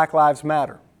statement, Black Lives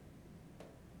Matter.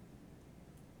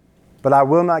 But I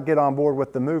will not get on board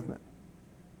with the movement.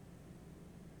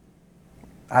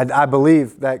 I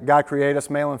believe that God created us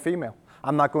male and female.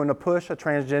 I'm not going to push a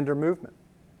transgender movement.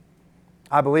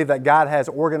 I believe that God has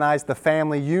organized the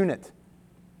family unit,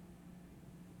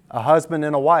 a husband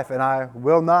and a wife, and I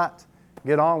will not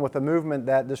get on with a movement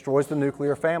that destroys the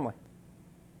nuclear family.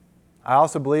 I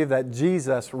also believe that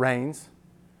Jesus reigns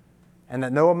and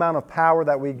that no amount of power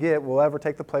that we get will ever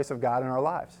take the place of God in our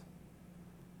lives.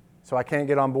 So I can't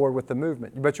get on board with the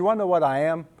movement. But you want to know what I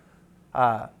am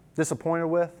disappointed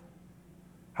with?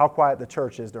 How quiet the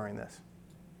church is during this.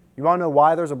 You want to know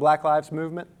why there's a Black Lives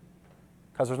movement?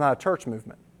 Because there's not a church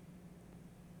movement.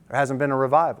 There hasn't been a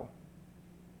revival.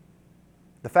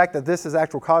 The fact that this is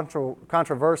actual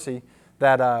controversy,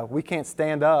 that we can't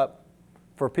stand up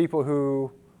for people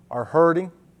who are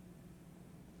hurting,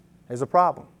 is a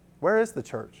problem. Where is the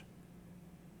church?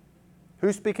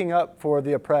 Who's speaking up for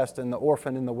the oppressed and the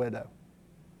orphan and the widow?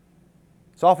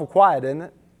 It's awful quiet, isn't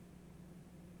it?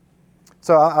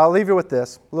 So I'll leave you with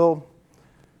this little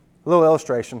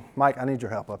illustration. Mike, I need your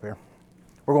help up here.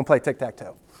 We're going to play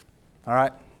tic-tac-toe. All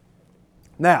right?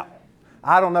 Now,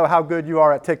 I don't know how good you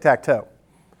are at tic-tac-toe.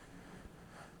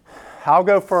 I'll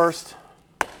go first.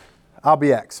 I'll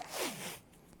be X.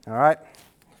 All right?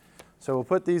 So we'll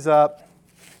put these up.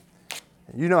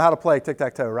 You know how to play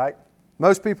tic-tac-toe, right?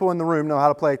 Most people in the room know how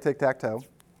to play tic-tac-toe.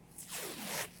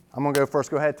 I'm going to go first.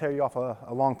 Go ahead, tear you off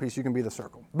a long piece. You can be the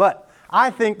circle. But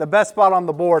I think the best spot on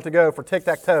the board to go for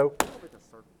tic-tac-toe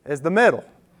is the middle.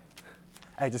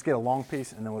 Hey, just get a long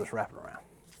piece and then we'll just wrap it around.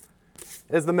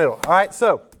 Is the middle. All right,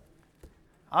 so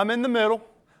I'm in the middle.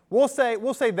 We'll say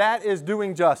that is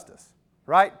doing justice,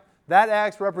 right? That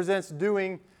X represents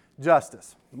doing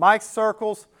justice. Mike's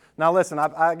circles. Now listen,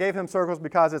 I gave him circles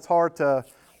because it's hard to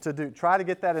do. Try to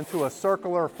get that into a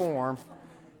circular form.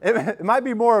 It might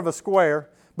be more of a square,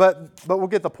 but we'll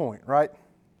get the point, right?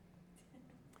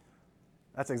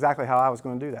 That's exactly how I was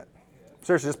going to do that.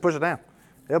 Seriously, just push it down.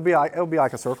 It'll be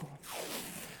like a circle.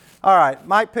 All right,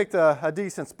 Mike picked a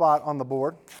decent spot on the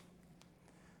board.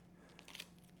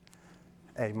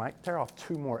 Hey, Mike, tear off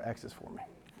 2 more X's for me.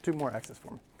 2 more X's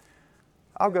for me.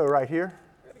 I'll go right here.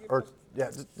 Or,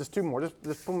 yeah, just 2 more.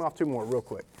 Just pull me off 2 more real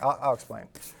quick. I'll explain.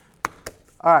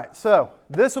 All right, so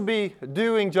this will be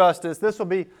doing justice. This will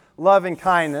be loving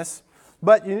kindness.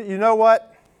 But you know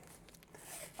what?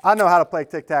 I know how to play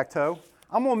tic-tac-toe.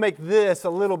 I'm going to make this a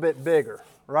little bit bigger,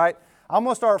 right? I'm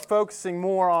going to start focusing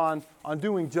more on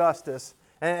doing justice.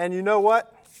 And you know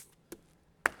what?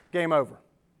 Game over.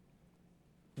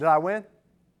 Did I win?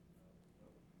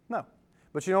 No.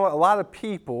 But you know what? A lot of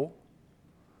people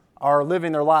are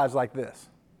living their lives like this.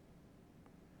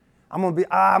 I'm going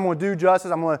to do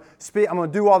justice. I'm going to speak. I'm going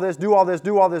to do all this, do all this,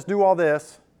 do all this, do all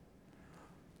this.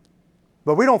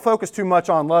 But we don't focus too much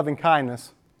on love and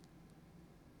kindness.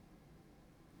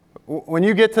 When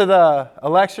you get to the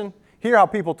election, hear how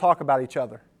people talk about each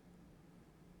other.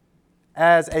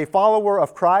 As a follower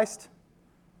of Christ,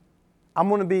 I'm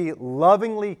going to be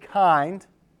lovingly kind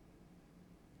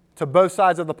to both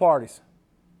sides of the parties.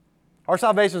 Our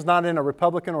salvation is not in a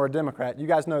Republican or a Democrat. You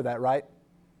guys know that, right?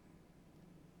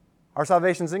 Our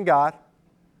salvation is in God.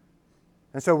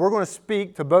 And so we're going to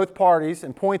speak to both parties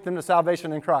and point them to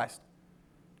salvation in Christ,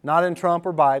 not in Trump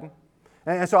or Biden.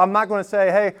 And so I'm not going to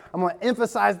say, hey, I'm going to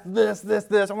emphasize this.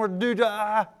 I'm going to do,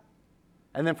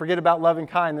 and then forget about loving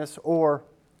kindness or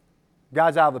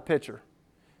God's out of the picture.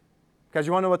 Because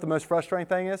you want to know what the most frustrating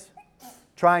thing is?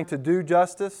 Trying to do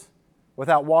justice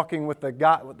without walking with the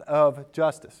God of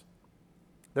justice.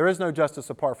 There is no justice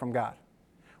apart from God.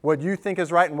 What you think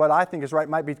is right and what I think is right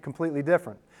might be completely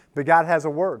different. But God has a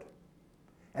word.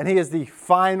 And He is the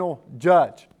final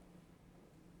judge.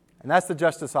 And that's the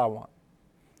justice I want.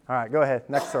 All right, go ahead.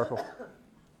 Next circle.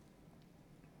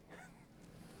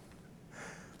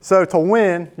 So to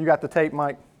win, you got the tape,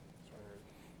 Mike.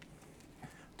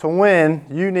 To win,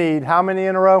 you need how many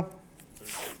in a row?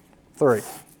 3.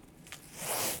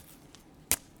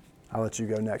 I'll let you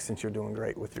go next since you're doing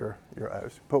great with your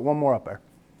O's. Put 1 more up there.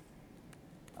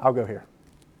 I'll go here.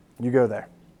 You go there.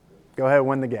 Go ahead and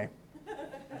win the game.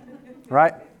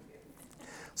 Right?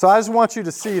 So I just want you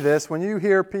to see this. When you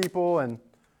hear people and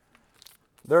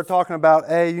they're talking about,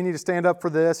 hey, you need to stand up for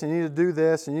this, and you need to do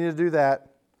this, and you need to do that,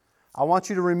 I want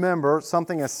you to remember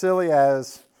something as silly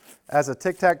as a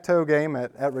tic-tac-toe game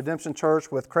at Redemption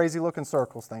Church with crazy-looking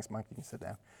circles. Thanks, Mike. You can sit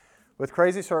down. With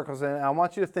crazy circles. And I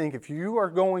want you to think, if you are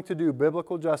going to do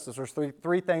biblical justice, there's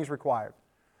three things required.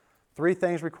 3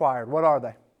 things required. What are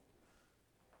they?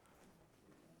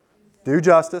 Do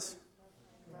justice,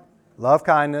 love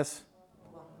kindness,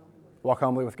 walk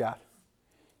humbly with God.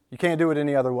 You can't do it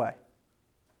any other way.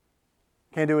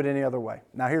 Can't do it any other way.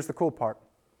 Now here's the cool part.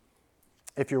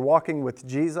 If you're walking with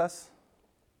Jesus,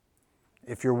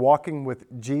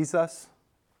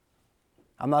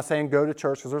 I'm not saying go to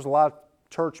church, because there's a lot of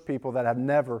church people that have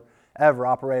never, ever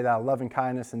operated out of loving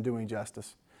kindness and doing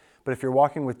justice. But if you're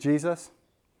walking with Jesus,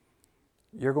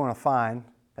 you're going to find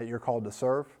that you're called to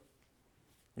serve.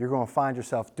 You're going to find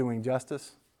yourself doing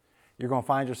justice. You're going to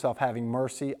find yourself having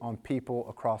mercy on people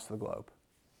across the globe.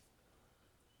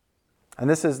 And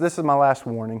this is my last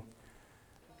warning.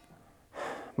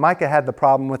 Micah had the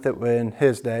problem with it in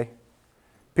his day.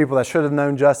 People that should have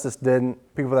known justice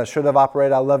didn't. People that should have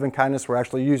operated out of loving kindness were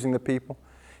actually using the people.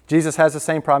 Jesus has the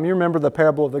same problem. You remember the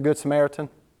parable of the Good Samaritan?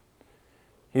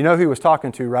 You know who he was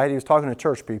talking to, right? He was talking to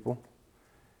church people.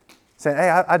 Saying, hey,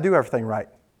 I do everything right.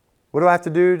 What do I have to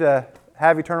do to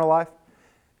have eternal life?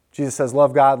 Jesus says,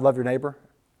 love God, love your neighbor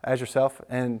as yourself.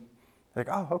 And they're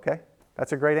like, oh, okay.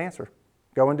 That's a great answer.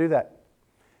 Go and do that.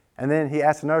 And then he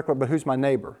asks another question, but who's my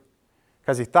neighbor?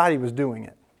 Because he thought he was doing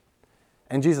it.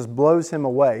 And Jesus blows him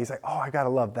away. He's like, oh, I got to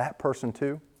love that person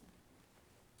too.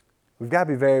 We've got to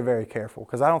be very, very careful,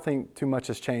 because I don't think too much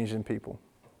has changed in people.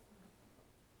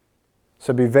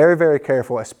 So be very, very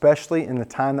careful, especially in the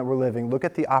time that we're living. Look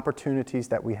at the opportunities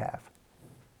that we have.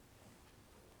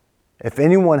 If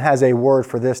anyone has a word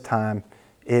for this time,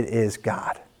 it is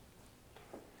God.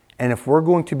 And if we're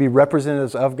going to be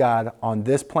representatives of God on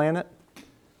this planet,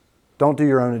 don't do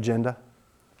your own agenda.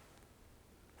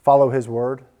 Follow His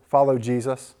word. Follow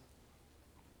Jesus.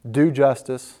 Do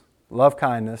justice. Love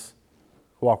kindness.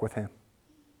 Walk with Him.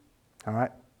 All right?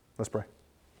 Let's pray.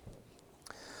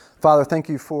 Father, thank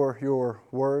you for your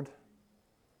word.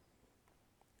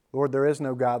 Lord, there is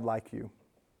no God like you.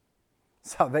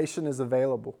 Salvation is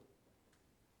available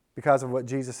because of what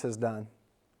Jesus has done.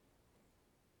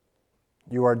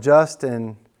 You are just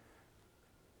in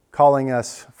calling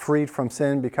us freed from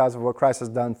sin because of what Christ has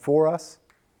done for us.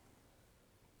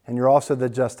 And you're also the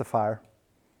justifier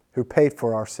who paid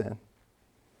for our sin.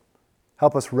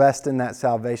 Help us rest in that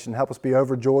salvation. Help us be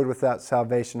overjoyed with that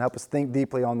salvation. Help us think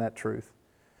deeply on that truth.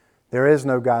 There is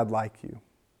no God like you.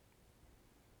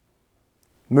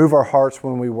 Move our hearts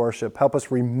when we worship. Help us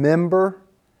remember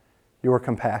your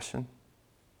compassion.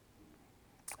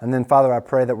 And then, Father, I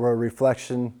pray that we're a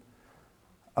reflection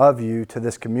of you to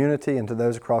this community and to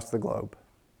those across the globe.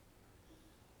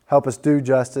 Help us do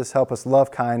justice, help us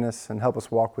love kindness, and help us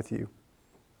walk with you.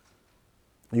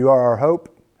 You are our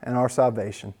hope and our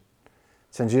salvation.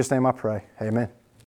 It's in Jesus' name I pray. Amen.